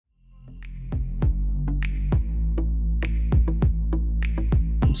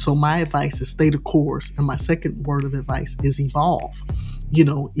So my advice is stay the course. And my second word of advice is evolve.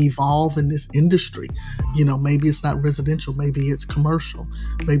 Evolve in this industry. Maybe it's not residential, maybe it's commercial.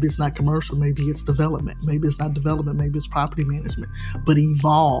 Maybe it's not commercial, maybe it's development. Maybe it's not development, maybe it's property management. But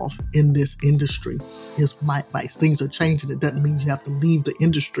evolve in this industry is my advice. Things are changing. It doesn't mean you have to leave the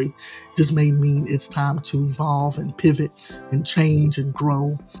industry. It just may mean it's time to evolve and pivot and change and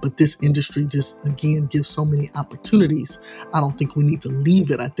grow. But this industry just, again, gives so many opportunities. I don't think we need to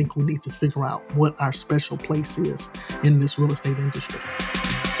leave it. I think we need to figure out what our special place is in this real estate industry.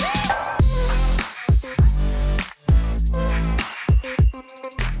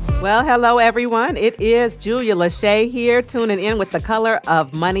 Well, hello, everyone. It is Julia Lachey here, tuning in with the Color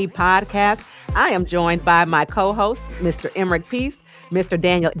of Money podcast. I am joined by my co-host, Mr. Emerick Peace, Mr.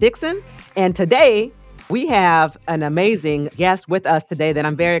 Daniel Dixon. And today, we have an amazing guest with us today that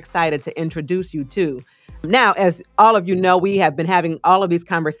I'm very excited to introduce you to. Now, as all of you know, we have been having all of these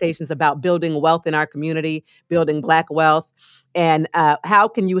conversations about building wealth in our community, building Black wealth. And how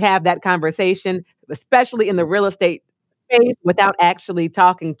can you have that conversation, especially in the real estate space, without actually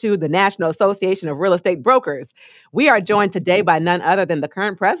talking to the National Association of Real Estate Brokers? We are joined today by none other than the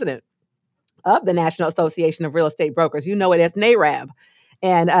current president of the National Association of Real Estate Brokers. You know it as NAREB.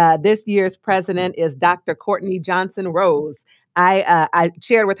 And this year's president is Dr. Courtney Johnson Rose. I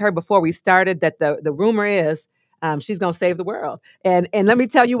shared with her before we started that the rumor is she's going to save the world. And let me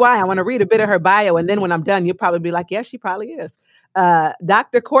tell you why. I want to read a bit of her bio. And then when I'm done, you'll probably be like, yes, she probably is.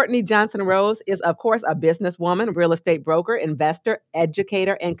 Dr. Courtney Johnson Rose is, of course, a businesswoman, real estate broker, investor,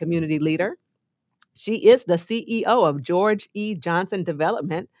 educator, and community leader. She is the CEO of George E. Johnson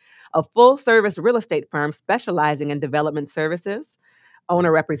Development, a full-service real estate firm specializing in development services,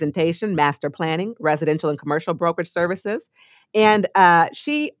 owner representation, master planning, residential and commercial brokerage services. And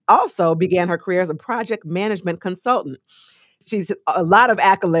she also began her career as a project management consultant. She's a lot of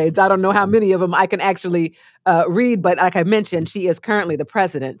accolades. I don't know how many of them I can actually read, but like I mentioned, she is currently the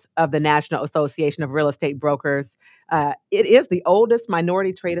president of the National Association of Real Estate Brokers. It is the oldest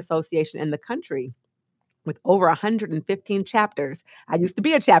minority trade association in the country, with over 115 chapters. I used to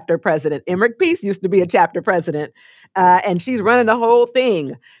be a chapter president. Emerick Peace used to be a chapter president. And she's running the whole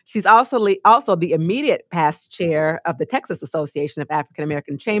thing. She's also the immediate past chair of the Texas Association of African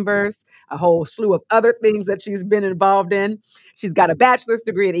American Chambers, a whole slew of other things that she's been involved in. She's got a bachelor's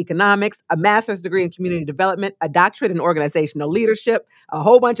degree in economics, a master's degree in community development, a doctorate in organizational leadership, a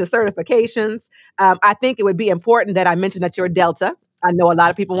whole bunch of certifications. I think it would be important that I mention that you're a Delta. I know a lot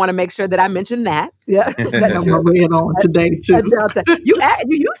of people want to make sure that I mention that. Yeah, I'm red on today too. You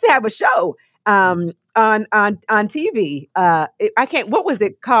used to have a show on TV. I can't. What was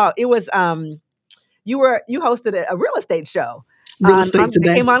it called? It was you hosted a real estate show. Real Estate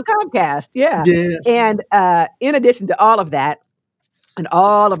Today. It came on Comcast. Yeah. Yes. And in addition to all of that, and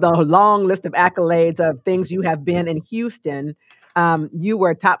all of the long list of accolades of things you have been in Houston. You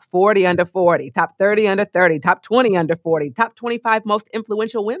were top 40 under 40, top 30 under 30, top 20 under 40, top 25 most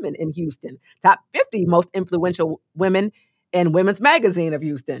influential women in Houston, top 50 most influential women in Women's Magazine of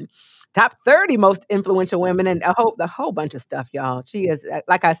Houston, top 30 most influential women, and a whole bunch of stuff, y'all. She is,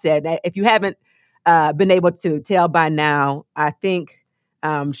 like I said, if you haven't been able to tell by now, I think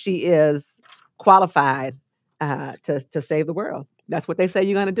she is qualified to save the world. That's what they say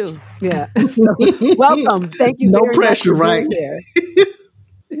you're going to do. Yeah. So, welcome. Thank you. No pressure, right?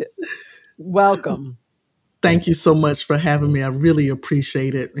 Welcome. Thank you so much for having me. I really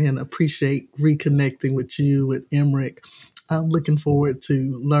appreciate it and appreciate reconnecting with you, with Emerick. I'm looking forward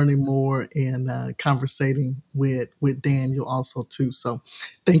to learning more and conversating with Daniel also too. So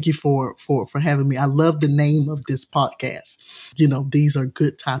thank you for having me. I love the name of this podcast. These are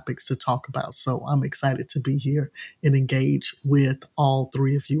good topics to talk about. So I'm excited to be here and engage with all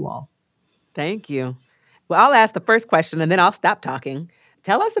three of you all. Thank you. Well, I'll ask the first question and then I'll stop talking.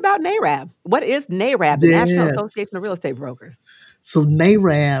 Tell us about NAREB. What is NAREB, the National Association of Real Estate Brokers? So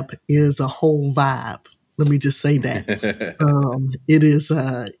NAREB is a whole vibe. Let me just say that.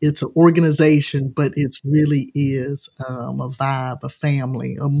 It's an organization, but it really is a vibe, a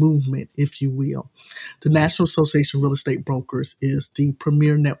family, a movement, if you will. The National Association of Real Estate Brokers is the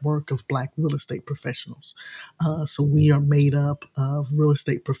premier network of Black real estate professionals. So we are made up of real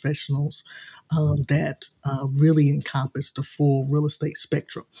estate professionals that really encompass the full real estate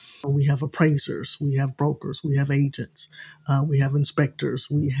spectrum. We have appraisers, we have brokers, we have agents, we have inspectors,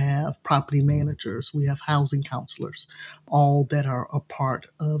 we have property managers, we have housing counselors, all that are a part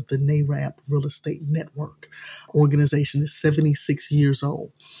of the NAREB Real Estate Network. Organization is 76 years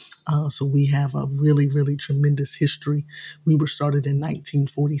old. So we have a really, really tremendous history. We were started in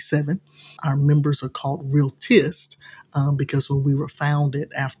 1947. Our members are called realtists because when we were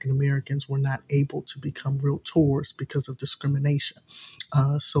founded, African Americans were not able to become realtors because of discrimination.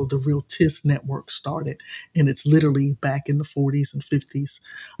 So the Realtist Network started, and it's literally back in the 40s and 50s,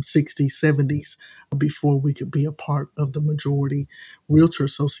 60s, 70s, before we could be a part of the majority Realtor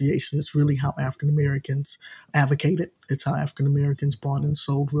Association. It's really how African Americans advocated. It's how African Americans bought and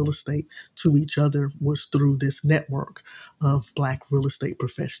sold real estate to each other was through this network of Black real estate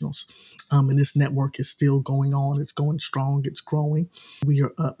professionals. And this network is still going on. It's going strong. It's growing. We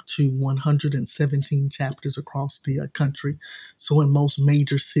are up to 117 chapters across the country. So in most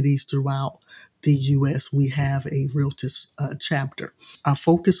major cities throughout the U.S., we have a Realtist chapter. Our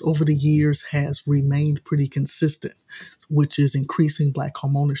focus over the years has remained pretty consistent, which is increasing Black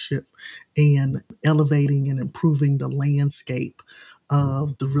homeownership and elevating and improving the landscape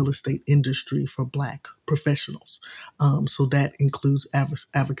of the real estate industry for Black professionals. So that includes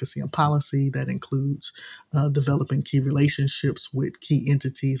advocacy and policy, that includes developing key relationships with key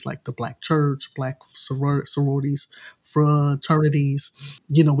entities like the Black church, Black sororities, fraternities.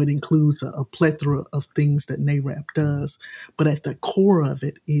 It includes a plethora of things that NAREB does. But at the core of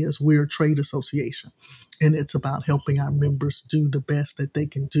it is we're a trade association, and it's about helping our members do the best that they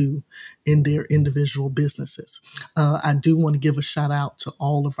can do in their individual businesses. I do want to give a shout out to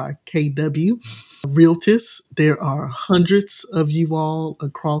all of our KW realtists. There are hundreds of you all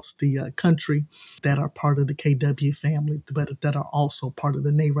across the country that are part of the KW family, but that are also part of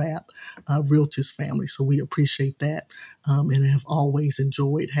the NAREB realtist family. So we appreciate that and have always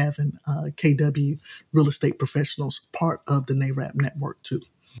enjoyed having KW real estate professionals part of the NAREB network too.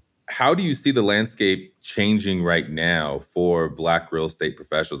 How do you see the landscape changing right now for Black real estate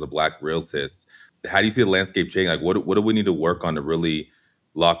professionals or Black realtists? How do you see the landscape changing? Like, what do we need to work on to really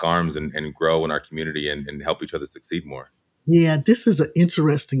lock arms and grow in our community and help each other succeed more? Yeah, this is an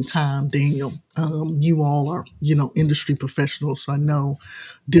interesting time, Daniel. You all are, industry professionals. So I know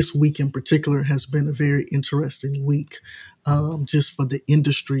this week in particular has been a very interesting week just for the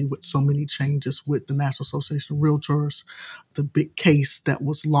industry with so many changes with the National Association of Realtors, the big case that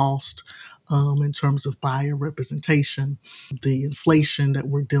was lost in terms of buyer representation, the inflation that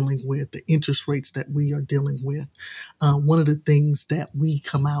we're dealing with, the interest rates that we are dealing with. One of the things that we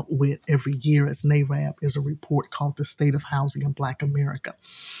come out with every year as NAREB is a report called the State of Housing in Black America.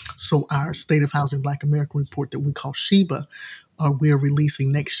 So our State of Housing in Black America report that we call SHEBA, we're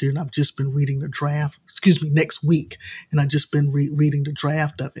releasing next year, and I've just been reading the draft, next week, and I've just been reading the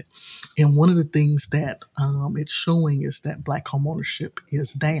draft of it. And one of the things that it's showing is that Black homeownership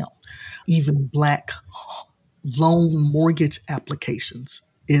is down. Even Black loan mortgage applications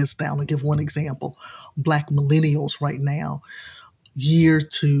is down. I'll give one example. Black millennials right now, year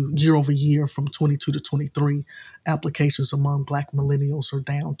over year from 22 to 23, applications among Black millennials are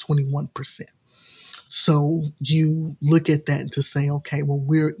down 21%. So you look at that to say, okay, well,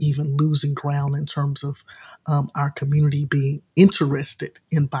 we're even losing ground in terms of our community being interested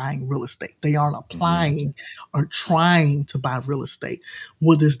in buying real estate. They aren't applying or trying to buy real estate.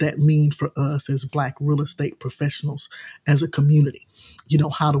 What does that mean for us as Black real estate professionals as a community?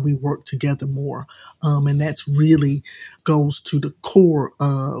 How do we work together more? And that's really goes to the core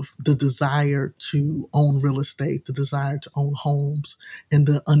of the desire to own real estate, the desire to own homes, and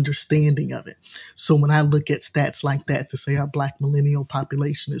the understanding of it. So when I look at stats like that to say our Black millennial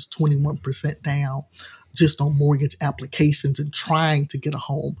population is 21% down just on mortgage applications and trying to get a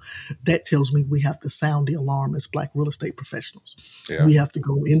home, that tells me we have to sound the alarm as Black real estate professionals. Yeah. We have to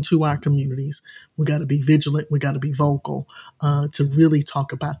go into our communities. We got to be vigilant. We got to be vocal to really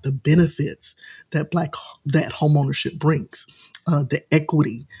talk about the benefits that that homeownership brings. The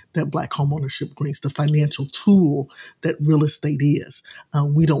equity that Black homeownership brings, the financial tool that real estate is.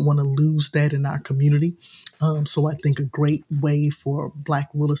 We don't want to lose that in our community. So I think a great way for Black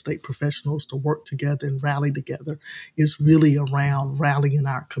real estate professionals to work together and rally together is really around rallying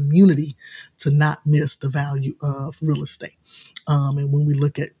our community to not miss the value of real estate. And when we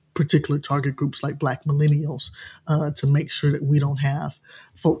look at particular target groups like Black millennials, to make sure that we don't have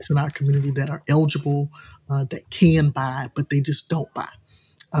folks in our community that are eligible, that can buy, but they just don't buy.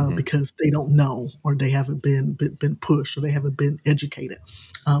 Because they don't know, or they haven't been pushed, or they haven't been educated.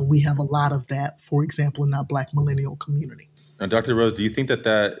 We have a lot of that, for example, in our Black millennial community. Now, Dr. Rose, do you think that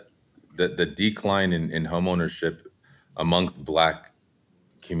the decline in homeownership amongst Black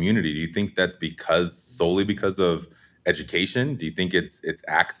community, do you think that's solely because of education? Do you think it's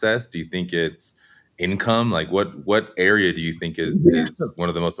access? Do you think it's income? Like what area do you think is one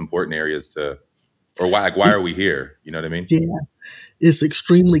of the most important areas to, or why are we here? You know what I mean? Yeah. It's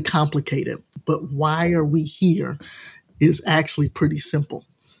extremely complicated, but why are we here is actually pretty simple.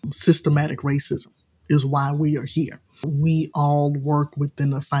 Systematic racism is why we are here. We all work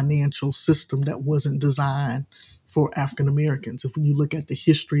within a financial system that wasn't designed for African Americans. If you look at the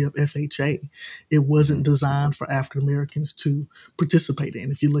history of FHA, it wasn't designed for African Americans to participate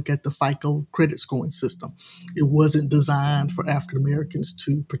in. If you look at the FICO credit scoring system, it wasn't designed for African Americans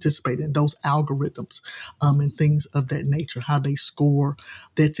to participate in. Those algorithms and things of that nature, how they score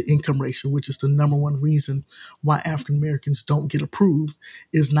debt to income ratio, which is the number one reason why African Americans don't get approved,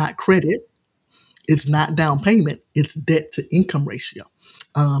 is not credit, it's not down payment, it's debt to income ratio.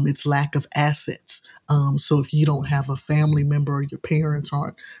 It's lack of assets. So if you don't have a family member or your parents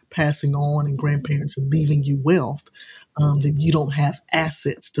aren't passing on and grandparents and leaving you wealth, then you don't have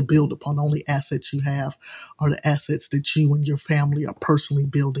assets to build upon. The only assets you have are the assets that you and your family are personally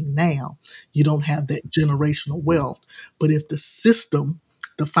building now. You don't have that generational wealth. But if the system,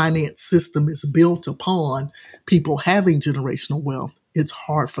 the finance system, is built upon people having generational wealth, it's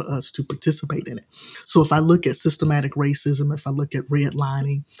hard for us to participate in it. So if I look at systematic racism, if I look at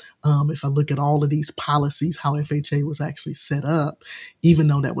redlining, if I look at all of these policies, how FHA was actually set up, even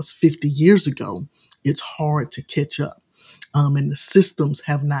though that was 50 years ago, it's hard to catch up. And the systems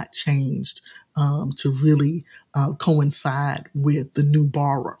have not changed to really coincide with the new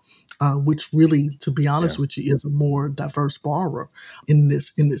borrower. Which really, to be honest with you, is a more diverse borrower in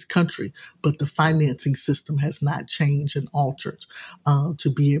this country. But the financing system has not changed and altered to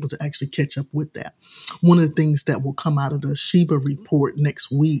be able to actually catch up with that. One of the things that will come out of the Sheba report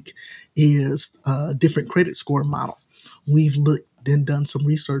next week is a different credit score model. We've looked and done some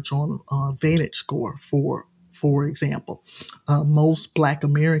research on Vantage score for example. Most Black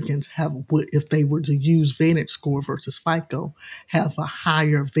Americans have, if they were to use Vantage score versus FICO, have a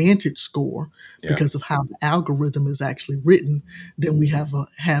higher Vantage score because of how the algorithm is actually written than we have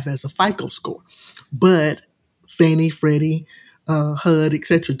as a FICO score. But Fannie, Freddie, HUD,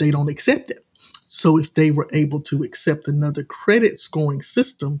 etc., they don't accept it. So if they were able to accept another credit scoring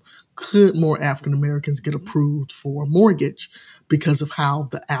system, could more African Americans get approved for a mortgage because of how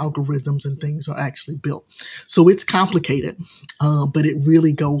the algorithms and things are actually built? So it's complicated, but it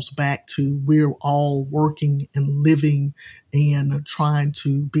really goes back to we're all working and living and trying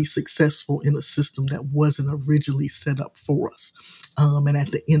to be successful in a system that wasn't originally set up for us. And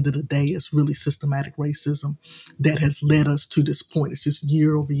at the end of the day, it's really systematic racism that has led us to this point. It's just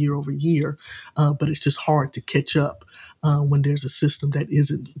year over year over year, but it's just hard to catch up when there's a system that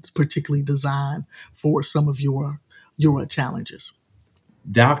isn't particularly designed for some of your challenges.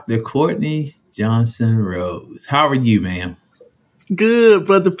 Dr. Courtney Johnson Rose, how are you, ma'am? Good,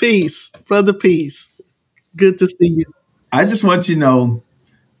 Brother Peace. Brother Peace. Good to see you. I just want you to know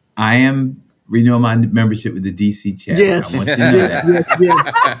I am renewing my membership with the DC chapter. Yes. I want you to know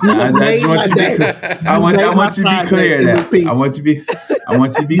that. I want you to be clear that. I want you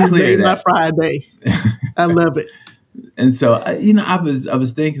to be clear that. My Friday. I love it. And so, I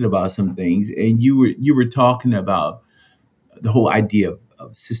was thinking about some things, and you were talking about the whole idea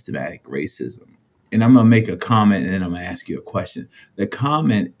of systematic racism. And I'm going to make a comment, and then I'm going to ask you a question. The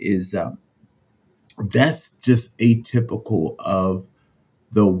comment is that's just atypical of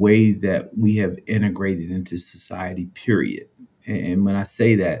the way that we have integrated into society, period. And when I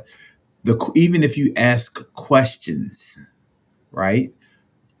say that, even if you ask questions, right?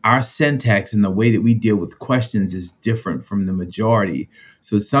 Our syntax and the way that we deal with questions is different from the majority.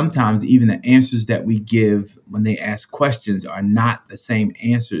 So sometimes even the answers that we give when they ask questions are not the same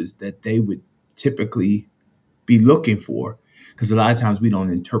answers that they would typically be looking for, because a lot of times we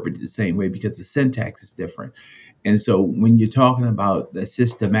don't interpret it the same way because the syntax is different. And so when you're talking about the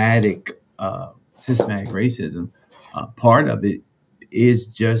systematic racism, part of it is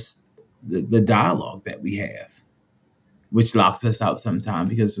just the dialogue that we have, which locks us out sometimes,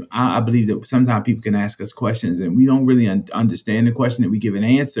 because I believe that sometimes people can ask us questions and we don't really understand the question, that we give an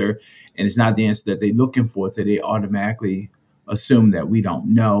answer and it's not the answer that they're looking for. So they automatically assume that we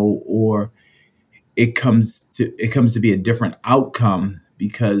don't know, or it comes to be a different outcome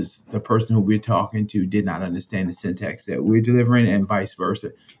because the person who we're talking to did not understand the syntax that we're delivering, and vice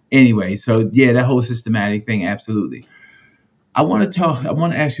versa. Anyway, so yeah, that whole systematic thing, absolutely. I want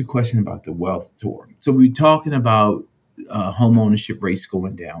to ask you a question about the wealth tour. So we're talking about home ownership rates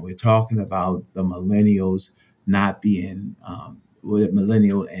going down. We're talking about the millennials not being,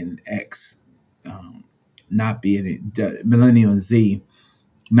 millennial and X, not being, millennial and Z,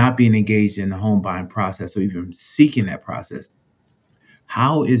 not being engaged in the home buying process or even seeking that process.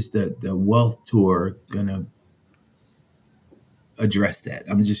 How is the wealth tour going to address that?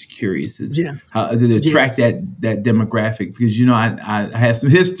 I'm just curious as Yes. how to attract Yes. that demographic, because I have some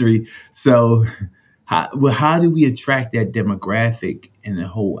history. So how do we attract that demographic and the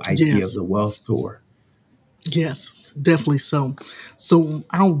whole idea of Yes. the wealth tour? Yes. Definitely so. So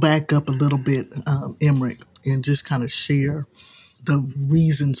I'll back up a little bit, Emmerich, and just kind of share the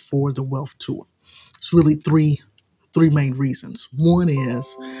reasons for the wealth tour. It's really three main reasons. One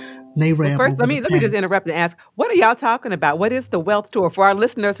is Well, NAREB first, over the let me just past. interrupt and ask, what are y'all talking about? What is the wealth tour? For our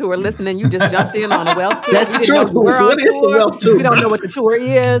listeners who are listening, you just jumped in on a wealth tour. That's We didn't true. know you were on What is the tour. wealth We don't know tour? what the tour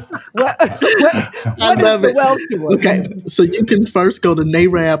is. What what I what is love the it. wealth tour? Okay, so you can first go to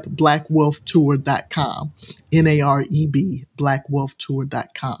NAREBBlackWealthTour.com, NAREB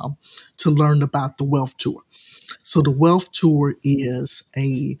BlackWealthTour.com to learn about the wealth tour. So the wealth tour is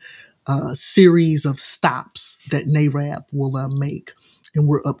a series of stops that NAREB will make, and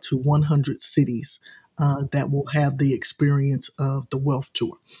we're up to 100 cities that will have the experience of the wealth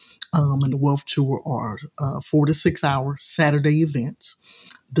tour. And the wealth tour are 4 to 6 hour Saturday events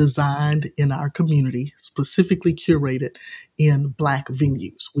designed in our community, specifically curated in Black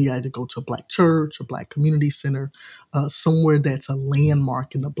venues. We either go to a Black church, a Black community center, somewhere that's a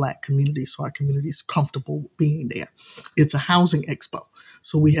landmark in the Black community, so our community is comfortable being there. It's a housing expo.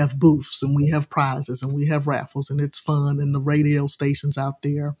 So we have booths and we have prizes and we have raffles and it's fun, and the radio stations out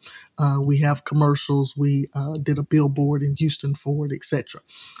there. We have commercials. We did a billboard in Houston for it, etc.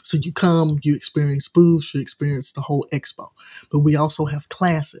 So you come, you experience booths, you experience the whole expo. But we also have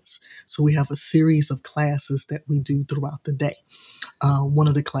classes. So we have a series of classes that we do throughout the day. One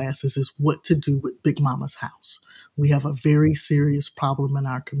of the classes is what to do with Big Mama's house. We have a very serious problem in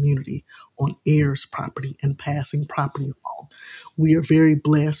our community on heirs property and passing property along. We are very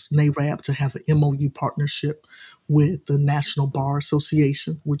blessed, NARAB, to have an MOU partnership with the National Bar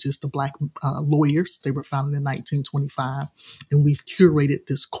Association, which is the Black lawyers. They were founded in 1925. And we've curated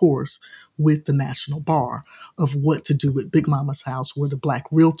this course with the National Bar of what to do with Big Mama's house, where the Black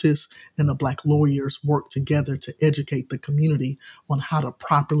realtors and the Black lawyers work together to educate the community on how to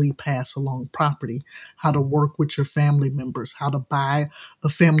properly pass along property, how to work with your family members, how to buy a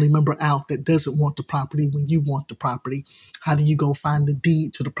family member out that doesn't want the property when you want the property. How do you go find the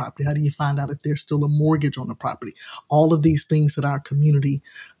deed to the property? How do you find out if there's still a mortgage on the property? All of these things that our community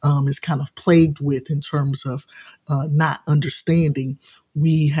is kind of plagued with in terms of not understanding.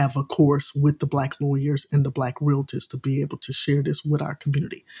 We have a course with the Black lawyers and the Black realtors to be able to share this with our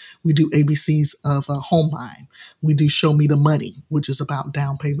community. We do ABCs of home buying. We do Show Me the Money, which is about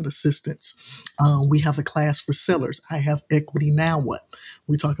down payment assistance. We have a class for sellers. I have Equity Now What?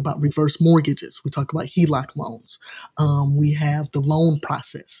 We talk about reverse mortgages. We talk about HELOC loans. We have the loan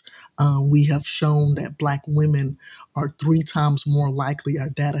process. We have shown that Black women are 3 times more likely, our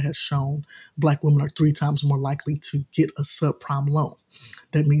data has shown Black women are 3 times more likely to get a subprime loan.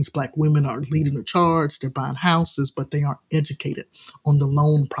 That means Black women are leading the charge, they're buying houses, but they aren't educated on the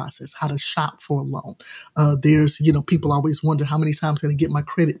loan process, how to shop for a loan. People always wonder how many times can I get my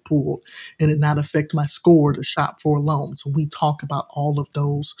credit pulled and it not affect my score to shop for a loan. So we talk about all of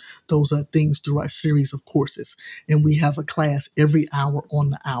those things through our series of courses. And we have a class every hour on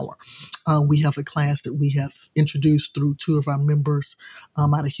the hour. We have a class that we have introduced through 2 of our members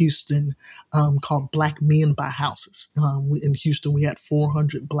out of Houston called Black Men Buy Houses. In Houston, we had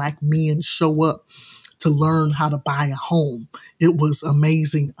 400 Black men show up to learn how to buy a home. It was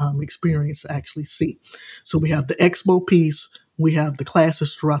amazing experience to actually see. So we have the expo piece, we have the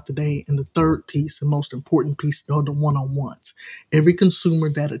classes throughout the day, and the third piece, and most important piece, are the one-on-ones. Every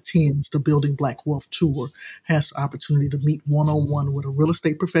consumer that attends the Building Black Wealth Tour has the opportunity to meet one-on-one with a real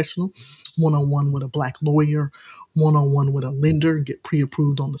estate professional, one-on-one with a Black lawyer, one-on-one with a lender, get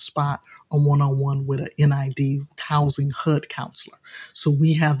pre-approved on the spot, or one-on-one with an NID housing HUD counselor. So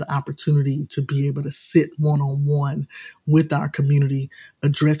we have the opportunity to be able to sit one-on-one with our community,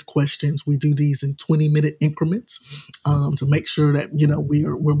 address questions. We do these in 20-minute increments to make sure that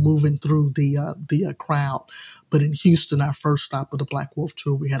we're moving through the crowd. But in Houston, our first stop of the Black Wolf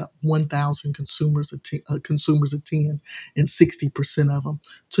Tour, we had 1,000 consumers attend, and 60% of them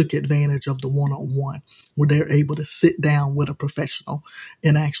took advantage of the one-on-one, where they're able to sit down with a professional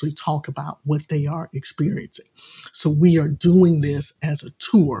and actually talk about what they are experiencing. So we are doing this as a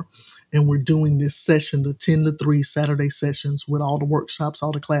tour, and we're doing this session, the 10 to 3 Saturday sessions with all the workshops,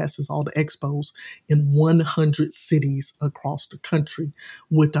 all the classes, all the expos in 100 cities across the country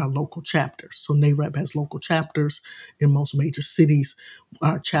with our local chapters. So NAREB has local chapters in most major cities.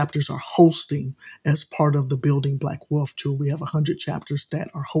 Our chapters are hosting as part of the Building Black Wealth Tour. We have 100 chapters that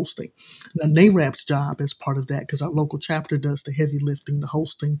are hosting. Now, NAREB's job as part of that, because our local chapter does the heavy lifting, the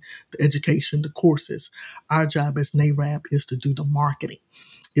hosting, the education, the courses. Our job as NAREB is to do the marketing,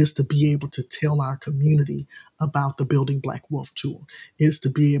 is to be able to tell our community about the Building Black Wealth Tour, is to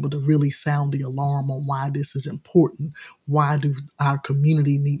be able to really sound the alarm on why this is important, why do our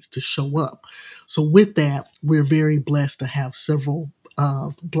community needs to show up. So with that, we're very blessed to have several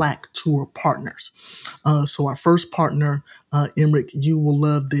Black tour partners. So our first partner, Emric, you will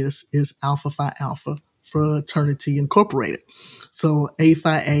love this, is Alpha Phi Alpha Fraternity Incorporated. So A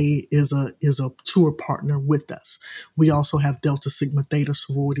Phi A is a tour partner with us. We also have Delta Sigma Theta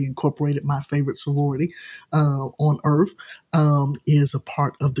Sorority Incorporated, my favorite sorority on earth, is a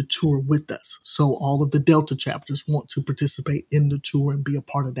part of the tour with us. So all of the Delta chapters want to participate in the tour and be a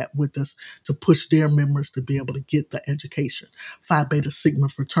part of that with us to push their members to be able to get the education. Phi Beta Sigma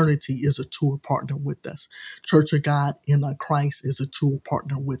Fraternity is a tour partner with us. Church of God in Christ is a tour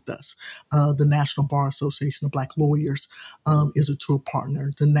partner with us. The National Bar Association of Black Lawyers is a tour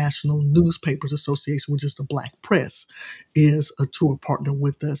partner. The National Newspapers Association, which is the Black Press, is a tour partner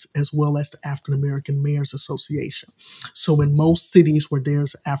with us, as well as the African American Mayors Association. So in most cities where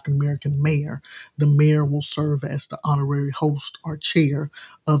there's an African American mayor, the mayor will serve as the honorary host or chair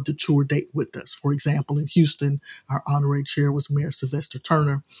of the tour date with us. For example, in Houston, our honorary chair was Mayor Sylvester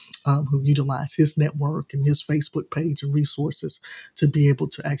Turner, who utilized his network and his Facebook page and resources to be able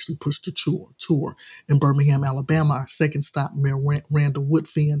to actually push the tour. In Birmingham, Alabama, our second stop, Mayor Randall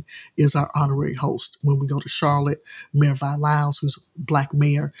Woodfin is our honorary host. When we go to Charlotte, Mayor Vi Lyles, who's a Black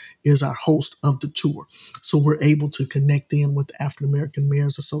mayor, is our host of the tour. So we're able to connect in with the African American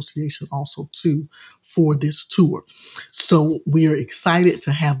Mayors Association also too for this tour. So we are excited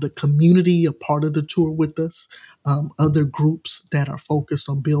to have the community a part of the tour with us. Other groups that are focused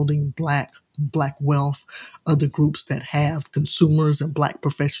on building Black wealth, other groups that have consumers and Black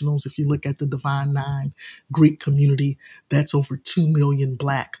professionals. If you look at the Divine Nine Greek community, that's over 2 million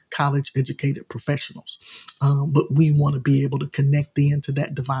Black college educated professionals. But we want to be able to connect into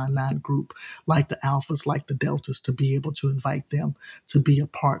that Divine Nine group, like the Alphas, like the Deltas, to be able to invite them to be a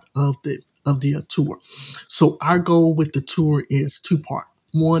part of the tour. So our goal with the tour is two-part.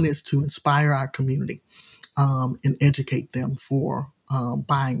 One is to inspire our community and educate them for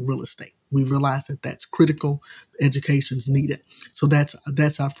buying real estate. We realize that that's critical. Education is needed. So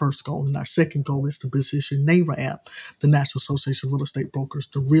that's our first goal. And our second goal is to position NAREB, the National Association of Real Estate Brokers,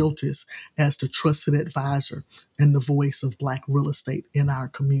 the realtors, as the trusted advisor and the voice of Black real estate in our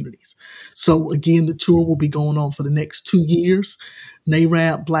communities. So again, the tour will be going on for the next 2 years.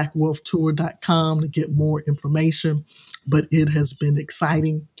 NAREBBlackWealthTour.com to get more information. But it has been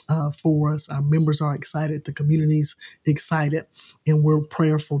exciting for us. Our members are excited. The community's excited. And we're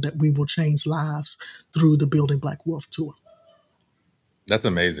prayerful that we will change lives through the Building Black Wealth Tour. That's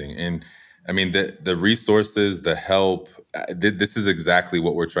amazing. And I mean, the resources, the help, this is exactly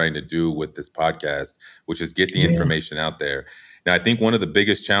what we're trying to do with this podcast, which is get the information out there. Now, I think one of the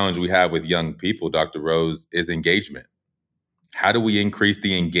biggest challenges we have with young people, Dr. Rose, is engagement. How do we increase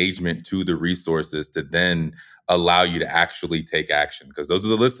the engagement to the resources to then allow you to actually take action? Because those are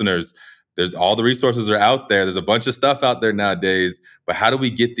the listeners. There's all the resources are out there. There's a bunch of stuff out there nowadays. But how do we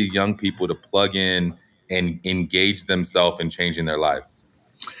get these young people to plug in and engage themselves in changing their lives?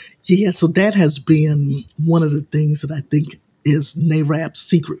 Yeah, so that has been one of the things that I think is NAREB's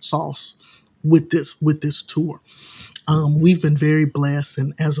secret sauce with this tour. We've been very blessed,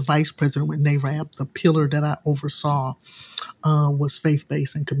 and as a vice president with NAREB, the pillar that I oversaw was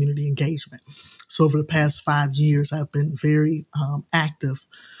faith-based and community engagement. So over the past 5 years, I've been very active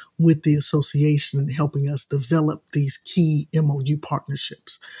with the association and helping us develop these key MOU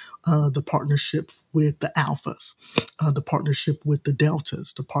partnerships. The partnership with the Alphas, the partnership with the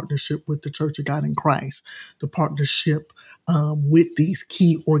Deltas, the partnership with the Church of God in Christ, the partnership with these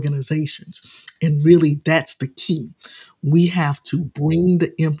key organizations. And really, that's the key. We have to bring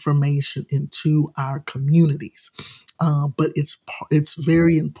the information into our communities. But it's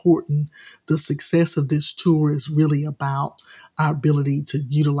very important. The success of this tour is really about our ability to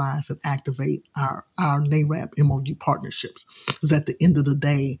utilize and activate our NAREB MOU partnerships. Because at the end of the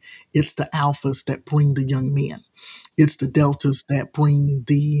day, it's the Alphas that bring the young men. It's the Deltas that bring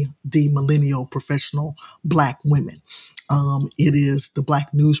the millennial professional Black women. It is the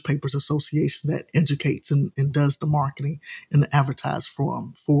Black Newspapers Association that educates and does the marketing and the advertise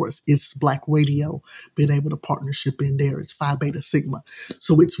for us. It's Black Radio being able to partnership in there. It's Phi Beta Sigma.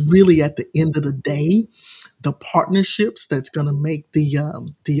 So it's really at the end of the day, the partnerships that's going to make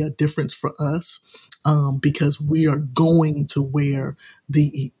the difference for us, because we are going to where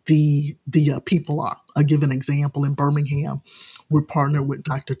the people are. I'll give an example. In Birmingham, we're partnered with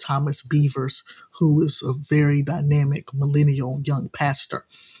Dr. Thomas Beavers, who is a very dynamic millennial young pastor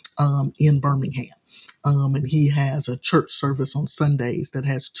in Birmingham. And he has a church service on Sundays that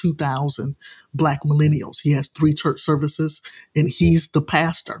has 2,000 Black millennials. He has 3 church services, and he's the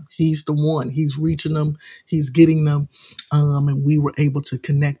pastor. He's the one. He's reaching them. He's getting them. And we were able to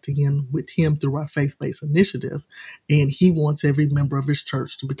connect again with him through our faith-based initiative. And he wants every member of his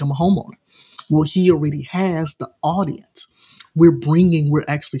church to become a homeowner. Well, he already has the audience. We're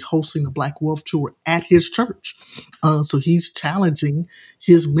actually hosting the Black Wealth Tour at his church. So he's challenging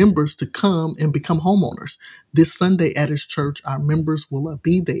his members to come and become homeowners. This Sunday at his church, our members will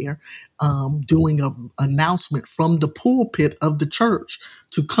be there doing an announcement from the pulpit of the church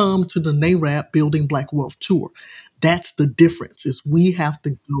to come to the NAREB Building Black Wealth Tour. That's the difference, is we have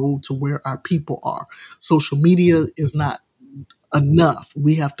to go to where our people are. Social media is not enough.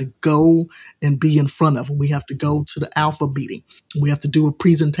 We have to go and be in front of them. We have to go to the alpha meeting. We have to do a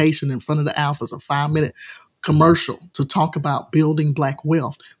presentation in front of the alphas, a 5-minute commercial to talk about building Black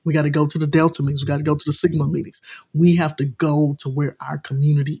wealth. We got to go to the Delta meetings. We got to go to the Sigma meetings. We have to go to where our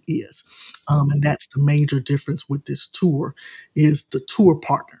community is. And that's the major difference with this tour, is the tour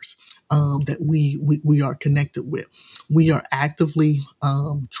partners that we are connected with. We are actively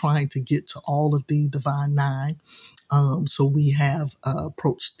trying to get to all of the Divine Nine. So we have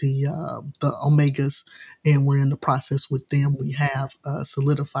approached the Omegas, and we're in the process with them. We have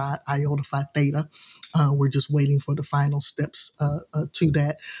solidified Iota Phi Theta. We're just waiting for the final steps to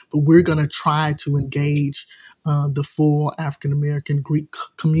that. But we're going to try to engage the full African American Greek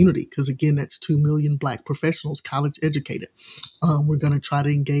community, because again, that's 2 million Black professionals, college educated. We're going to try to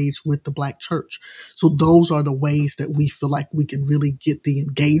engage with the Black church. So those are the ways that we feel like we can really get the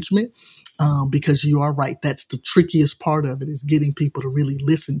engagement. Because you are right, that's the trickiest part of it, is getting people to really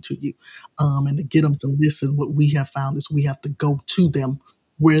listen to you, and to get them to listen. What we have found is we have to go to them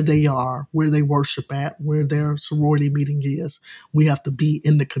where they are, where they worship at, where their sorority meeting is. We have to be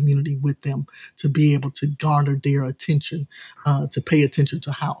in the community with them to be able to garner their attention, to pay attention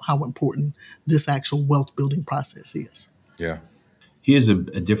to how important this actual wealth building process is. Yeah. Here's a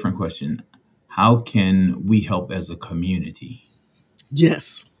different question. How can we help as a community?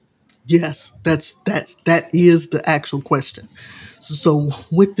 Yes, that is the actual question. So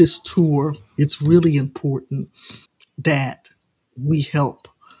with this tour, it's really important that we help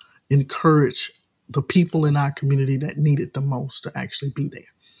encourage the people in our community that need it the most to actually be there.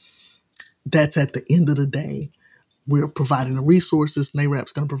 That's at the end of the day. We're providing the resources.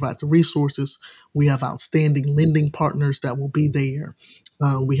 NAREB's going to provide the resources. We have outstanding lending partners that will be there.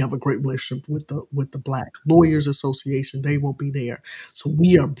 We have a great relationship with the Black Lawyers Association. They will be there. So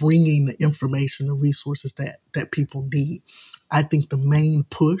we are bringing the information, the resources that people need. I think the main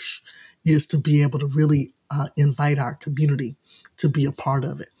push is to be able to really invite our community to be a part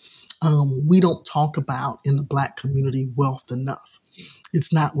of it. We don't talk about in the Black community wealth enough.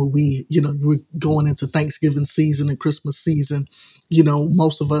 It's not what we're going into Thanksgiving season and Christmas season.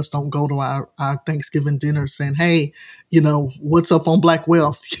 Most of us don't go to our Thanksgiving dinner saying, hey, what's up on Black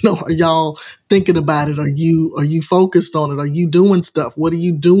wealth? Are y'all thinking about it? Are you focused on it? Are you doing stuff? What are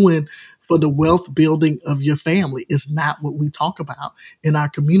you doing for the wealth building of your family? It's not what we talk about in our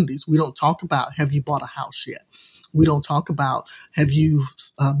communities. We don't talk about, have you bought a house yet? We don't talk about, have you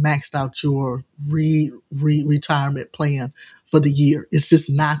maxed out your retirement plan for the year? It's just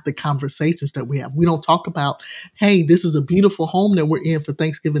not the conversations that we have. We don't talk about, hey, this is a beautiful home that we're in for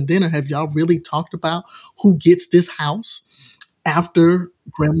Thanksgiving dinner. Have y'all really talked about who gets this house after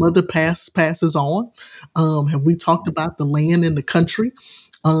grandmother passes on? Have we talked about the land in the country?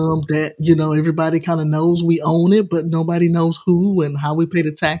 That everybody kind of knows we own it, but nobody knows who and how we pay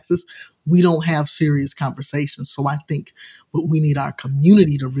the taxes. We don't have serious conversations. So I think what we need our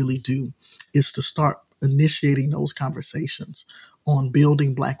community to really do is to start initiating those conversations on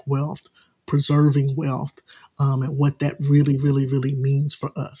building Black wealth, preserving wealth, and what that really, really, really means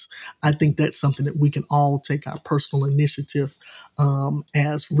for us. I think that's something that we can all take our personal initiative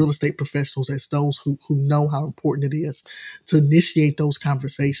as real estate professionals, as those who know how important it is to initiate those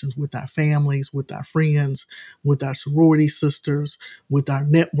conversations with our families, with our friends, with our sorority sisters, with our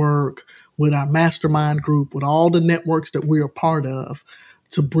network, with our mastermind group, with all the networks that we're a part of,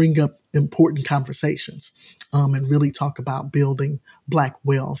 to bring up important conversations and really talk about building Black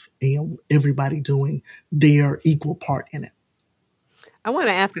wealth and everybody doing their equal part in it. I want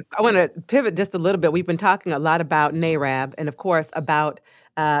to pivot just a little bit. We've been talking a lot about NAREB and, of course, about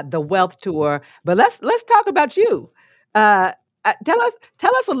the wealth tour. But let's talk about you. Uh, tell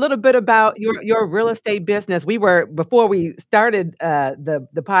us a little bit about your real estate business. We were before we started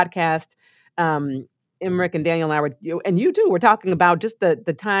the podcast. Um, Emmerich and Daniel and I and you too, we're talking about just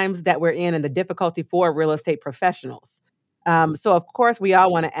the times that we're in and the difficulty for real estate professionals. So, of course, we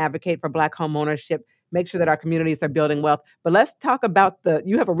all want to advocate for Black home ownership, make sure that our communities are building wealth. But let's talk about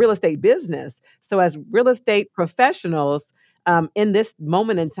you have a real estate business. So, as real estate professionals, in this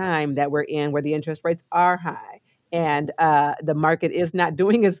moment in time that we're in, where the interest rates are high and the market is not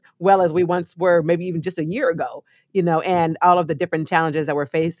doing as well as we once were, maybe even just a year ago, and all of the different challenges that we're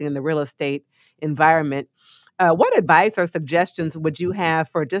facing in the real estate environment. What advice or suggestions would you have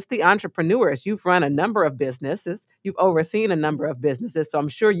for just the entrepreneurs? You've run a number of businesses, you've overseen a number of businesses, so I'm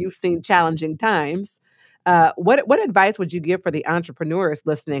sure you've seen challenging times. What advice would you give for the entrepreneurs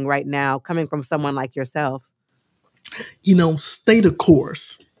listening right now, coming from someone like yourself? Stay the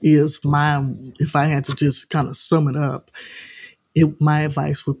course is if I had to just kind of sum it up, my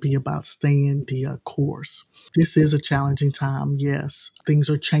advice would be about staying the course. This is a challenging time, yes. Things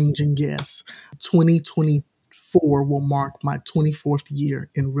are changing, yes. 2024 will mark my 24th year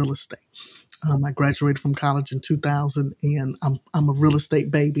in real estate. I graduated from college in 2000, and I'm a real estate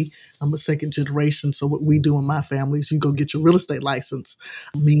baby. I'm a second generation. So what we do in my family is you go get your real estate license.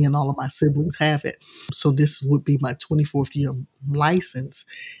 Me and all of my siblings have it. So this would be my 24th year license,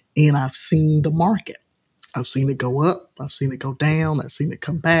 and I've seen the market. I've seen it go up. I've seen it go down. I've seen it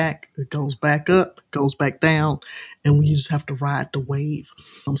come back. It goes back up, goes back down, and we just have to ride the wave.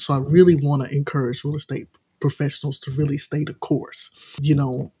 So I really want to encourage real estate professionals to really stay the course.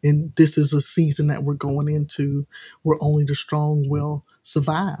 And this is a season that we're going into where only the strong will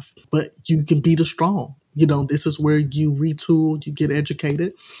survive, but you can be the strong. This is where you retool, you get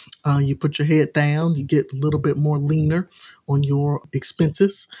educated, you put your head down, you get a little bit more leaner on your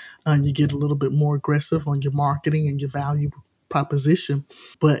expenses, you get a little bit more aggressive on your marketing and your value proposition,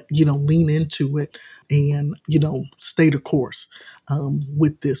 but lean into it and stay the course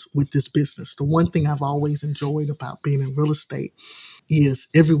with this business. The one thing I've always enjoyed about being in real estate is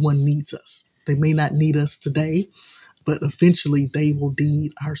everyone needs us. They may not need us today, but eventually they will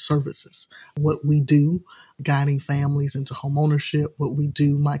need our services. What we do, guiding families into home ownership, what we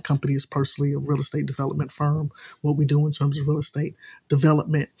do, my company is personally a real estate development firm. What we do in terms of real estate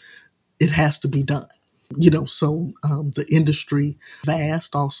development, it has to be done. So the industry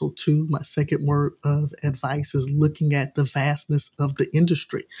vast also too. My second word of advice is looking at the vastness of the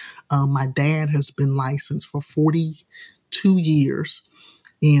industry. My dad has been licensed for 42 years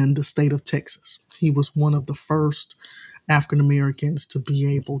in the state of Texas. He was one of the first African Americans to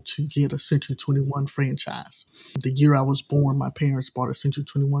be able to get a Century 21 franchise. The year I was born, my parents bought a Century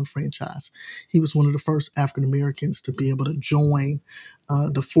 21 franchise. He was one of the first African Americans to be able to join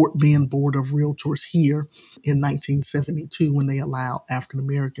the Fort Bend Board of Realtors here in 1972 when they allowed African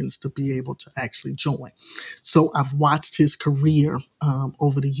Americans to be able to actually join. So I've watched his career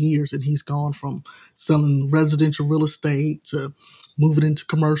over the years, and he's gone from selling residential real estate to moving into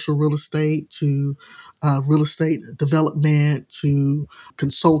commercial real estate to real estate development to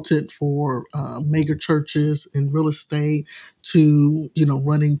consultant for mega churches in real estate to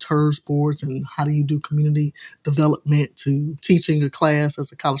running TERS boards and how do you do community development to teaching a class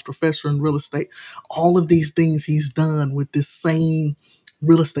as a college professor in real estate. All of these things he's done with this same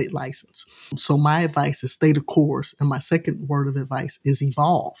real estate license. So my advice is stay the course, and my second word of advice is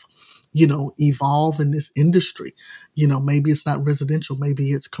evolve. Evolve in this industry. Maybe it's not residential,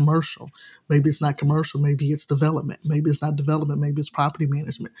 maybe it's commercial. Maybe it's not commercial, maybe it's development. Maybe it's not development, maybe it's property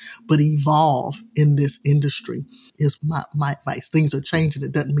management. But evolve in this industry is my advice. Things are changing.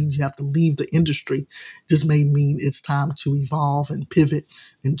 It doesn't mean you have to leave the industry. It just may mean it's time to evolve and pivot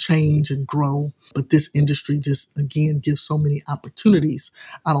and change and grow. But this industry just, again, gives so many opportunities.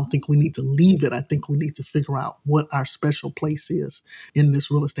 I don't think we need to leave it. I think we need to figure out what our special place is in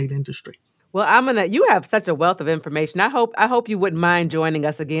this real estate industry. Well, you have such a wealth of information. I hope you wouldn't mind joining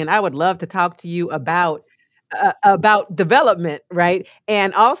us again. I would love to talk to you about development, right?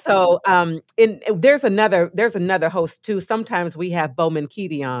 And also, there's another host too. Sometimes we have Bowman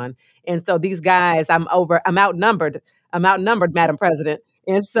Keaty on, and so these guys, I'm outnumbered. I'm outnumbered, Madam President,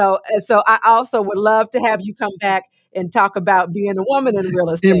 and so I also would love to have you come back and talk about being a woman in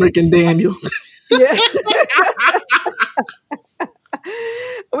real estate. Emmerich and Daniel. Yeah.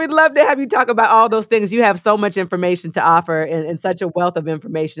 we'd love to have you talk about all those things. You have so much information to offer and such a wealth of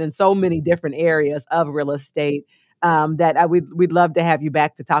information in so many different areas of real estate. We'd love to have you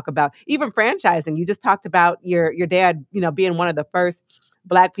back to talk about even franchising. You just talked about your dad, being one of the first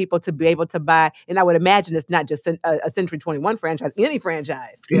Black people to be able to buy, and I would imagine it's not just a Century 21 franchise, any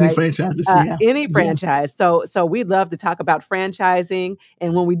franchise, right? Any franchise. So we'd love to talk about franchising,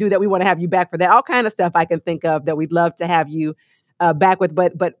 and when we do that, we want to have you back for that. All kind of stuff I can think of that we'd love to have you back with.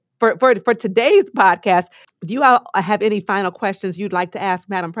 But for today's podcast, do you all have any final questions you'd like to ask,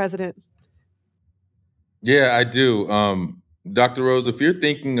 Madam President? Yeah, I do. Dr. Rose, if you're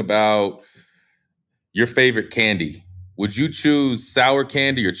thinking about your favorite candy, would you choose sour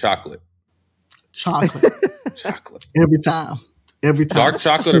candy or chocolate? Chocolate. Chocolate. Every time. Dark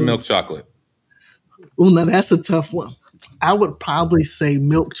chocolate or milk chocolate? Well, now that's a tough one. I would probably say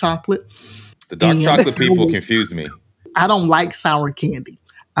milk chocolate. The dark chocolate people confuse me. I don't like sour candy.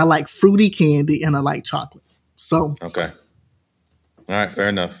 I like fruity candy and I like chocolate. So. Okay. All right, fair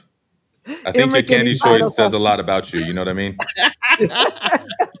enough. I think your candy choice says a lot about you. You know what I mean?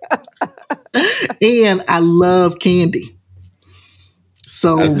 And I love candy.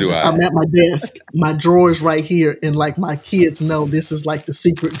 So as do I. I'm at my desk. My drawer is right here. And like my kids know this is like the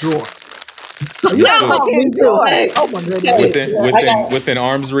secret drawer. Oh my goodness. Within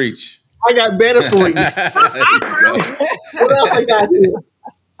arm's reach. I got better for you. What else I got here?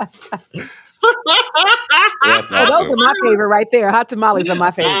 That's awesome. Those are my favorite right there. Hot tamales are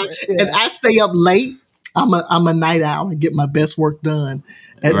my favorite. Yeah. And I stay up late. I'm a night owl. I get my best work done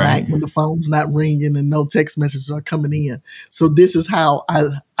at night when the phone's not ringing and no text messages are coming in. So this is how I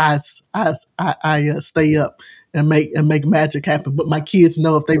stay up and make magic happen. But my kids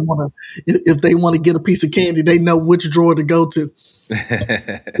know if they want to get a piece of candy, they know which drawer to go to.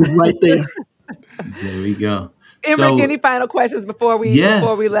 It's right there. There we go. Emrick, any final questions before we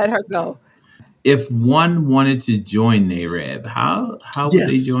let her go? If one wanted to join NAREB, how would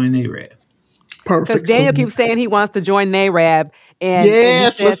they join NAREB? Perfect. Because Daniel keeps saying he wants to join NAREB, and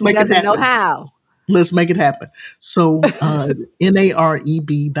let's make it happen. Know how. Let's make it happen. So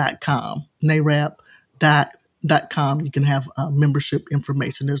NAREB.com, NAREB.com, you can have membership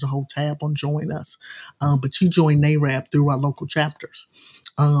information. There's a whole tab on Join Us. But you join NAREB through our local chapters.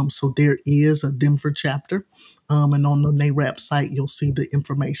 So there is a Denver chapter. And on the NAREB site, you'll see the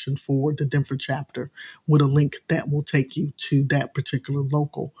information for the Denver chapter with a link that will take you to that particular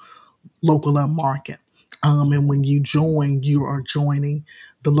local market. And when you join, you are joining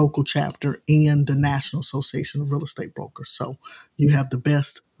the local chapter and the National Association of Real Estate Brokers. So you have the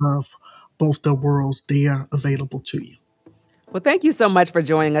best of both the worlds there available to you. Well, thank you so much for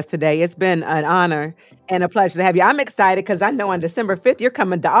joining us today. It's been an honor and a pleasure to have you. I'm excited because I know on December 5th, you're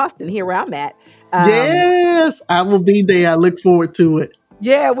coming to Austin, here where I'm at. Yes, I will be there. I look forward to it.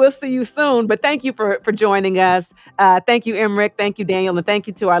 Yeah, we'll see you soon. But thank you for joining us. Thank you, Emrick. Thank you, Daniel. And thank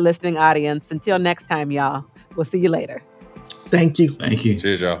you to our listening audience. Until next time, y'all. We'll see you later. Thank you. Thank you.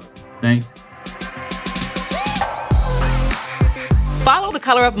 Cheers, y'all. Thanks. Follow the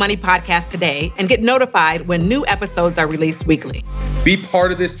Color of Money podcast today and get notified when new episodes are released weekly. Be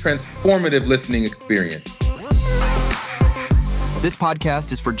part of this transformative listening experience. This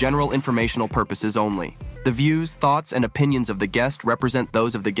podcast is for general informational purposes only. The views, thoughts, and opinions of the guest represent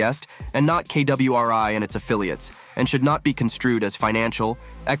those of the guest and not KWRI and its affiliates, and should not be construed as financial,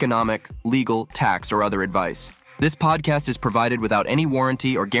 economic, legal, tax, or other advice. This podcast is provided without any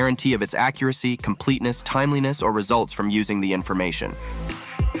warranty or guarantee of its accuracy, completeness, timeliness, or results from using the information.